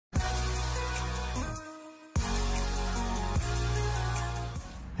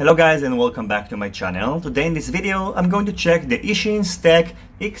Hello guys and welcome back to my channel. Today in this video I'm going to check the Eachine Stack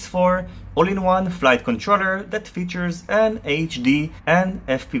X4 all-in-one flight controller that features an HD and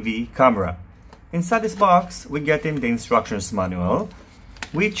FPV camera. Inside this box we get in the instructions manual,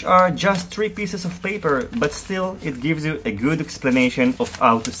 which are just 3 pieces of paper, but still it gives you a good explanation of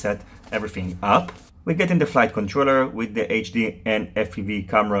how to set everything up. We get in the flight controller with the HD and FPV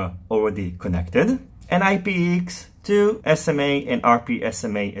camera already connected, an IPX, 2 SMA and RP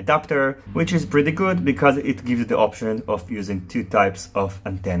SMA adapter, which is pretty good because it gives you the option of using 2 types of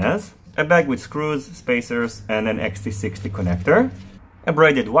antennas, a bag with screws, spacers and an XT60 connector, a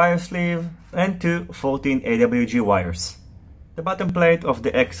braided wire sleeve and 2 14 AWG wires. The bottom plate of the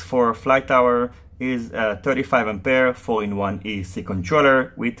X4 Flytower is a 35 ampere 4-in-1 ESC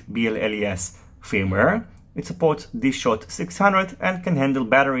controller with BLHS firmware. It supports Dshot 600 and can handle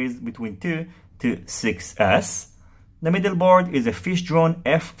batteries between 2 to 6S. The middle board is a fish drone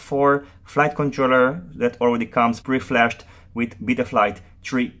F4 flight controller that already comes pre-flashed with Betaflight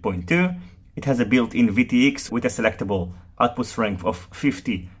 3.2. It has a built-in VTX with a selectable output strength of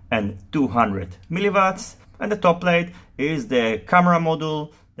 50 and 200 milliwatts. And the top plate is the camera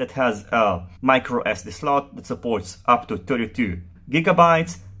module that has a micro SD slot that supports up to 32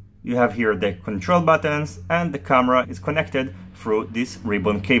 gigabytes. You have here the control buttons and the camera is connected through this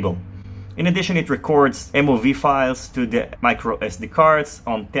ribbon cable. In addition, it records MOV files to the micro SD cards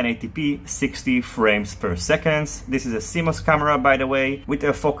on 1080p 60 frames per second. This is a CMOS camera, by the way, with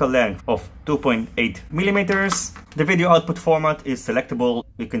a focal length of 2.8 millimeters. The video output format is selectable.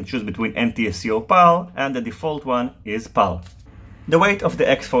 You can choose between NTSC or PAL, and the default one is PAL. The weight of the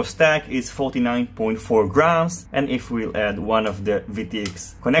X4 stack is 49.4 grams, and if we'll add one of the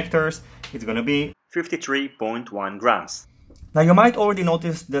VTX connectors, it's going to be 53.1 grams. Now you might already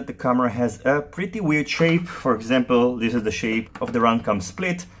notice that the camera has a pretty weird shape. For example, this is the shape of the runcam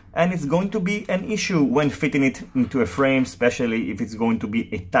split, and it's going to be an issue when fitting it into a frame, especially if it's going to be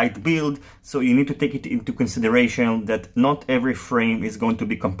a tight build. So you need to take it into consideration that not every frame is going to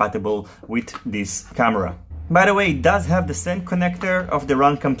be compatible with this camera. By the way, it does have the same connector of the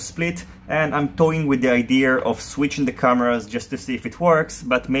runcam split, and I'm toying with the idea of switching the cameras just to see if it works,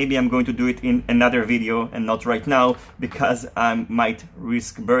 but maybe I'm going to do it in another video and not right now, because I might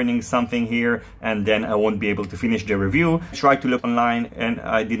risk burning something here and then I won't be able to finish the review. I tried to look online and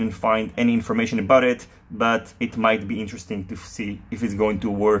I didn't find any information about it, but it might be interesting to see if it's going to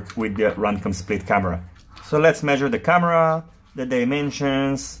work with the runcam split camera. So let's measure the camera. The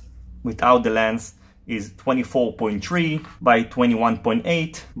dimensions without the lens is 24.3 by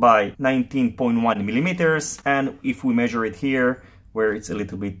 21.8 by 19.1 millimeters, and if we measure it here where it's a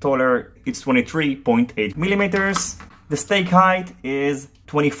little bit taller, it's 23.8 millimeters. The stake height is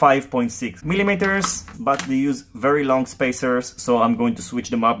 25.6 millimeters, but they use very long spacers, so I'm going to switch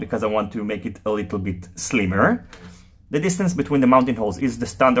them up because I want to make it a little bit slimmer. The distance between the mounting holes is the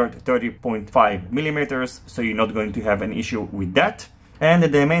standard 30.5 millimeters, so you're not going to have an issue with that. And the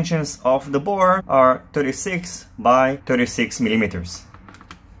dimensions of the bore are 36 by 36 millimeters.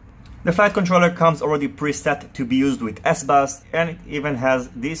 The flight controller comes already preset to be used with S-Bus, and it even has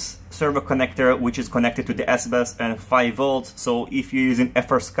this servo connector which is connected to the S-Bus and 5 volts. So if you're using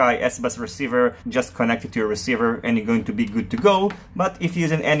FrSky S-Bus receiver, just connect it to your receiver and you're going to be good to go. But if you're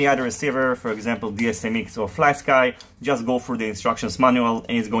using any other receiver, for example DSMX or FlySky, just go through the instructions manual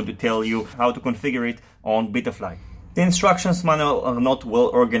and it's going to tell you how to configure it on Betaflight. The instructions manual are not well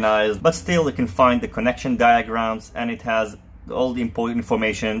organized, but still you can find the connection diagrams, and it has all the important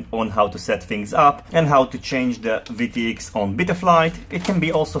information on how to set things up and how to change the VTX on Betaflight. It can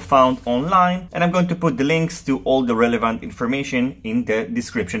be also found online, and I'm going to put the links to all the relevant information in the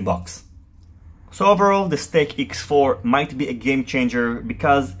description box. So overall, the Stack X4 might be a game changer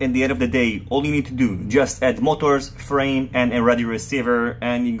because at the end of the day, all you need to do, just add motors, frame and a radio receiver,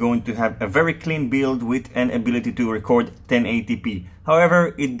 and you're going to have a very clean build with an ability to record 1080p.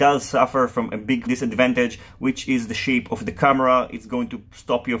 However, it does suffer from a big disadvantage, which is the shape of the camera. It's going to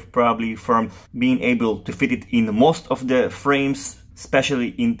stop you probably from being able to fit it in most of the frames,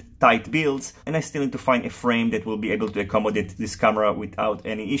 especially in tight builds, and I still need to find a frame that will be able to accommodate this camera without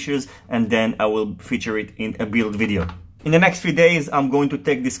any issues, and then I will feature it in a build video. In the next few days, I'm going to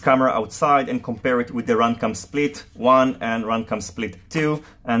take this camera outside and compare it with the runcam split 1 and runcam split 2,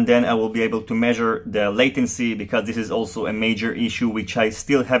 and then I will be able to measure the latency, because this is also a major issue which I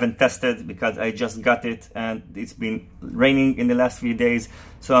still haven't tested because I just got it and it's been raining in the last few days.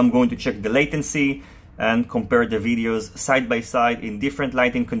 So I'm going to check the latency and compare the videos side by side in different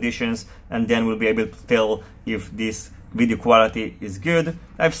lighting conditions, and then we'll be able to tell if this video quality is good.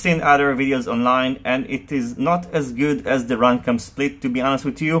 I've seen other videos online and it is not as good as the Runcam split, to be honest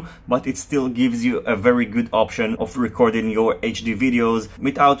with you, but it still gives you a very good option of recording your HD videos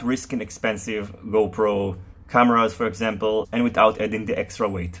without risking expensive GoPro cameras, for example, and without adding the extra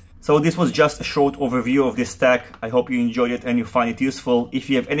weight. So this was just a short overview of this stack. I hope you enjoyed it and you find it useful. If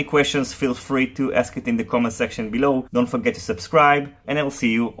you have any questions, feel free to ask it in the comment section below. Don't forget to subscribe, and I'll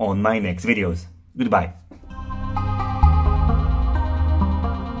see you on my next videos. Goodbye.